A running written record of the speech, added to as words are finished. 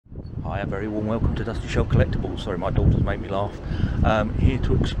Hi, a very warm welcome to Dusty Shell Collectibles. Sorry, my daughters make me laugh. Here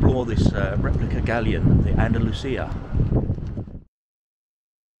to explore this replica galleon, the Andalusia.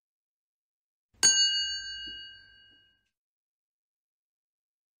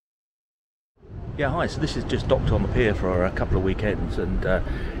 Yeah, hi, so this is just docked on the pier for a couple of weekends, and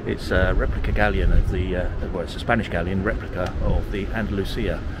it's a replica galleon of the, well, it's a Spanish galleon replica of the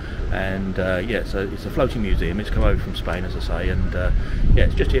Andalusia. And yeah, so it's a floating museum. It's come over from Spain, as I say, and yeah,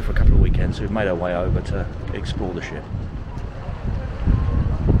 it's just here for a couple of weekends, so we've made our way over to explore the ship.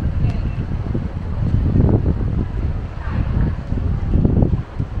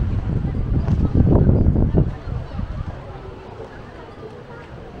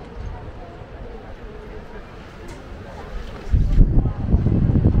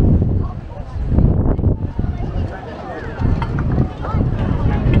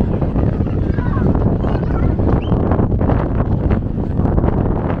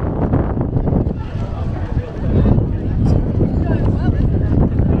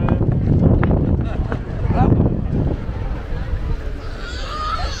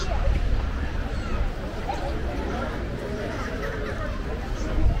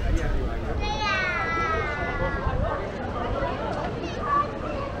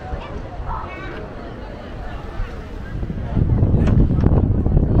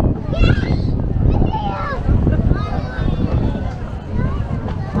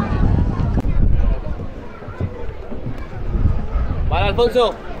 ¿Vale,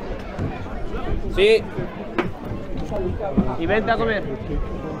 Alfonso? Sí. Y vente a comer.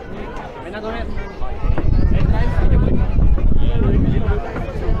 Ven a comer. Entra, entra, yo voy.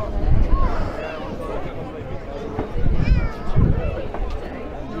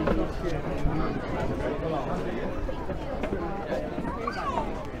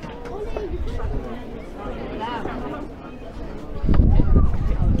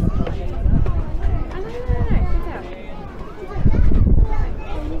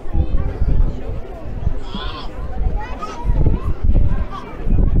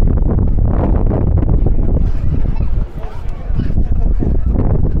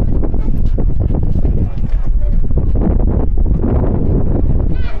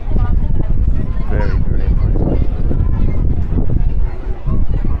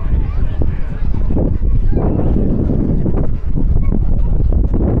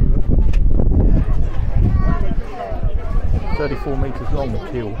 Long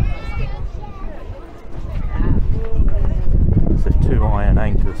keel. There's two iron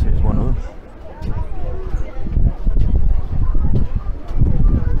anchors, it's one of them.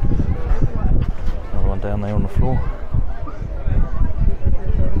 Another one down there on the floor.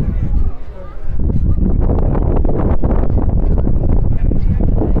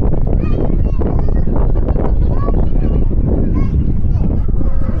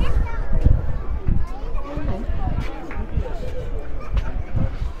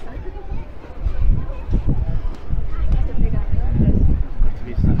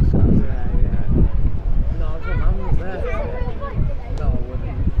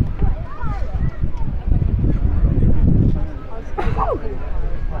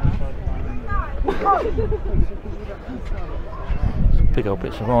 Big old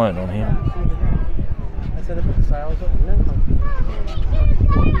bits of iron on here. I said I put the sails on.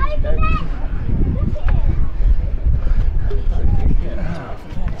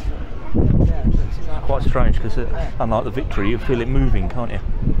 It's quite strange because unlike the Victory, you feel it moving, can't you?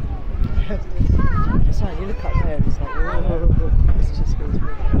 It's like you look up there and it's like, whoa, it's just feels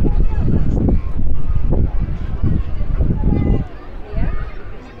moving.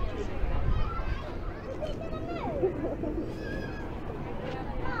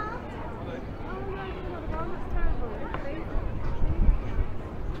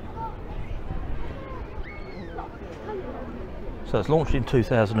 So it's launched in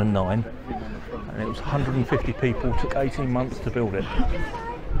 2009 and it was 150 people, took 18 months to build it.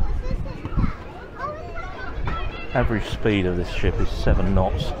 Average speed of this ship is 7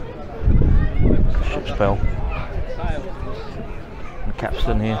 knots. The ship's bell. The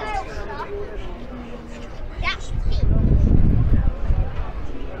capstan here.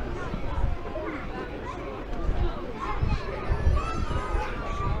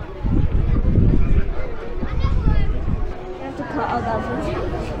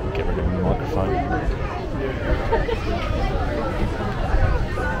 Get rid of the microphone.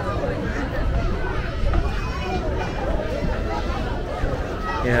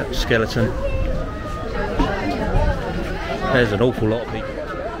 Yeah, skeleton. There's an awful lot of people.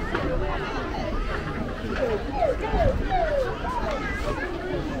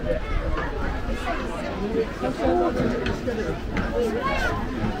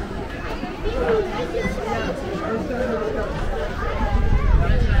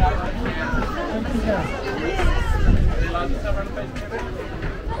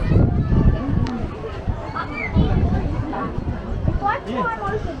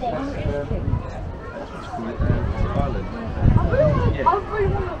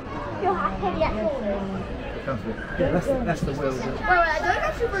 Yeah, that's the wheels. Wait, I don't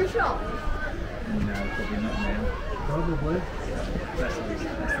have super shop. No, probably not now. Probably. That's the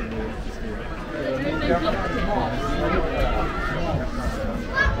wheel.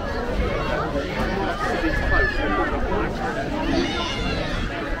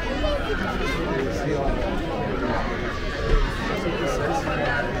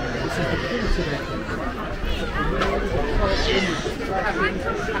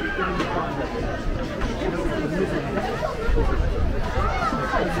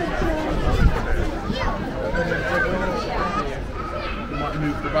 Might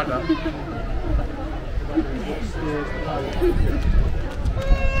move the rudder.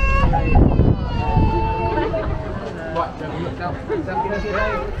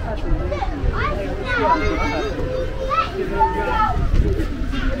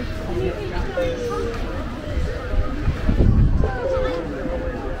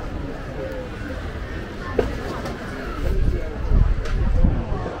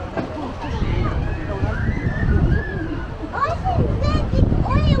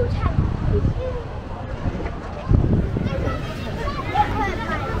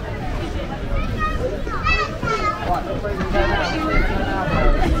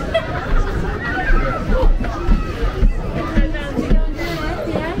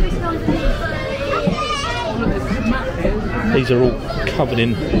 These are all covered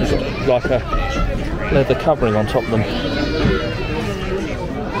in like a leather covering on top of them.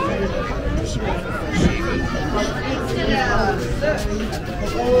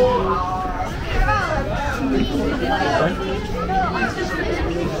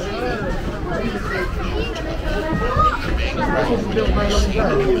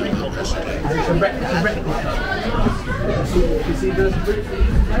 It's a replica. You see those?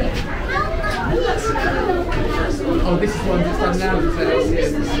 Oh, this is one that's done now.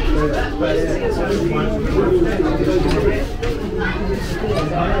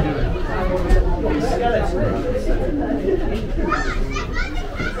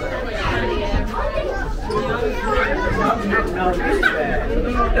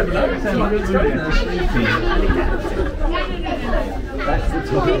 That's the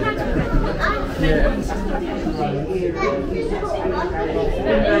top.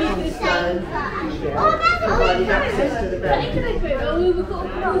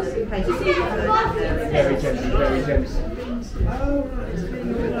 Very gently, very gently.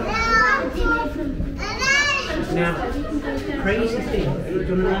 Now, crazy thing, you want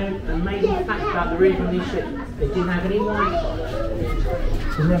to know an amazing fact about the reason these ships, they didn't have any Wi-Fi.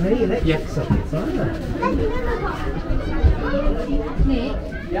 Didn't have any electric sockets either. Nick?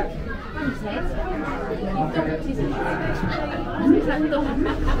 Yep.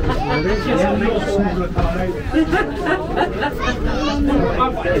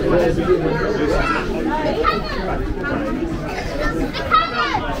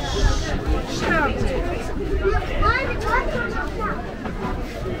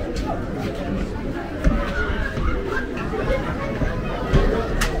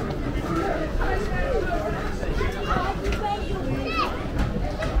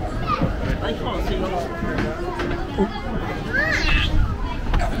 They can't see.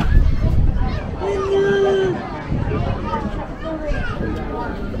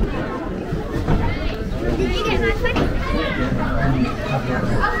 Did you get my money?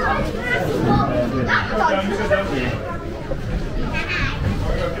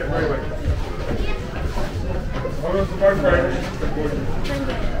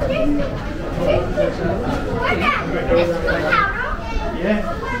 Yeah.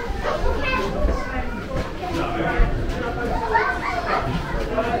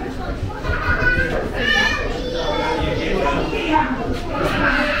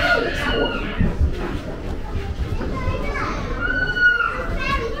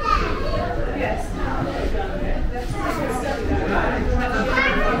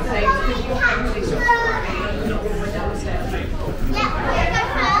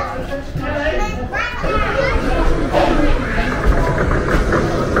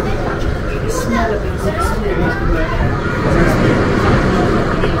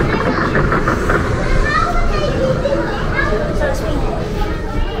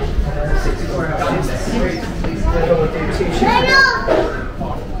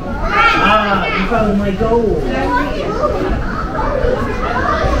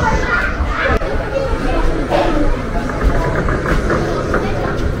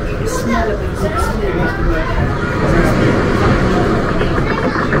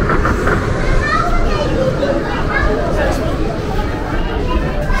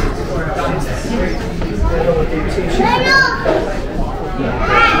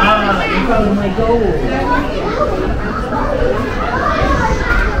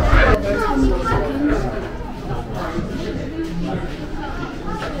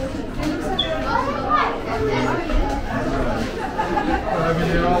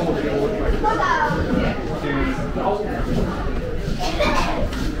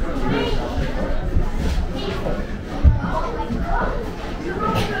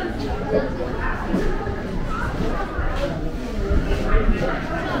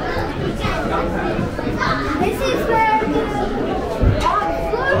 This is where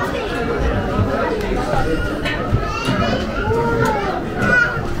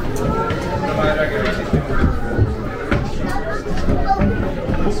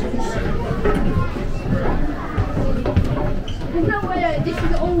this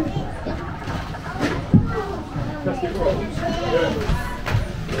is all.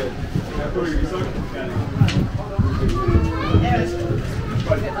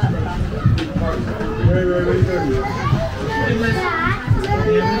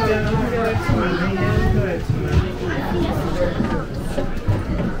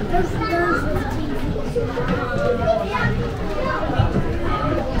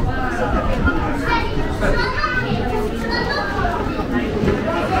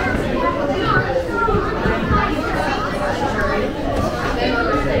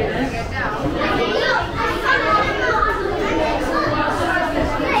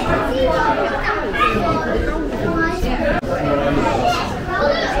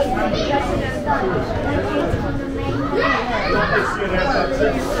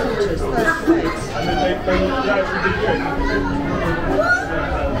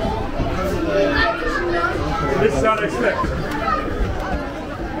 This is how they slept.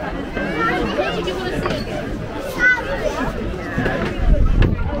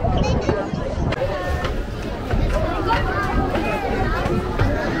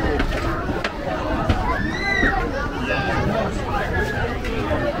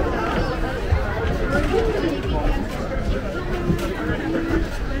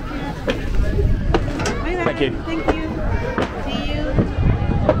 Thank you. Thank you. See you.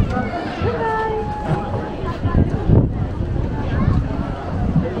 Goodbye.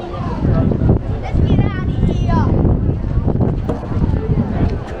 Let's get out of here.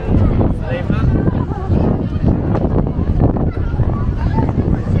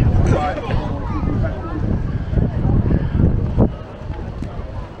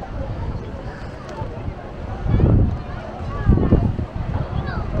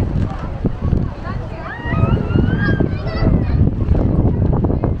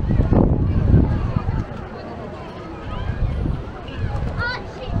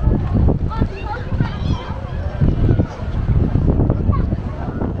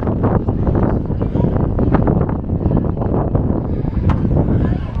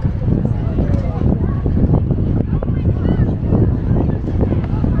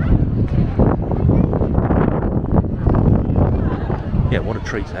 Yeah, what a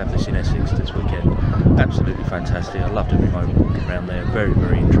treat to have this in Essex this weekend. Absolutely fantastic. I loved every moment walking around there. Very,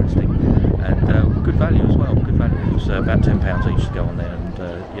 very interesting. And good value as well. Good value. It was about £10 each to go on there. And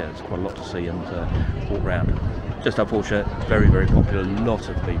yeah, there's quite a lot to see and walk around. Just unfortunate, very, very popular. A lot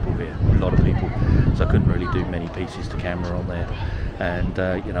of people here. A lot of people. So I couldn't really do many pieces to camera on there.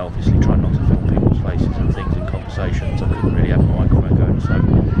 And you know, obviously trying not to film people's faces and things in conversations. I couldn't really have my microphone going. So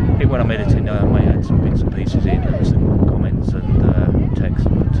when I'm editing, I may add some bits and pieces in and some comments and text.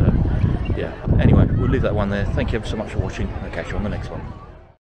 But yeah, anyway, we'll leave that one there. Thank you ever so much for watching. I'll catch you on the next one.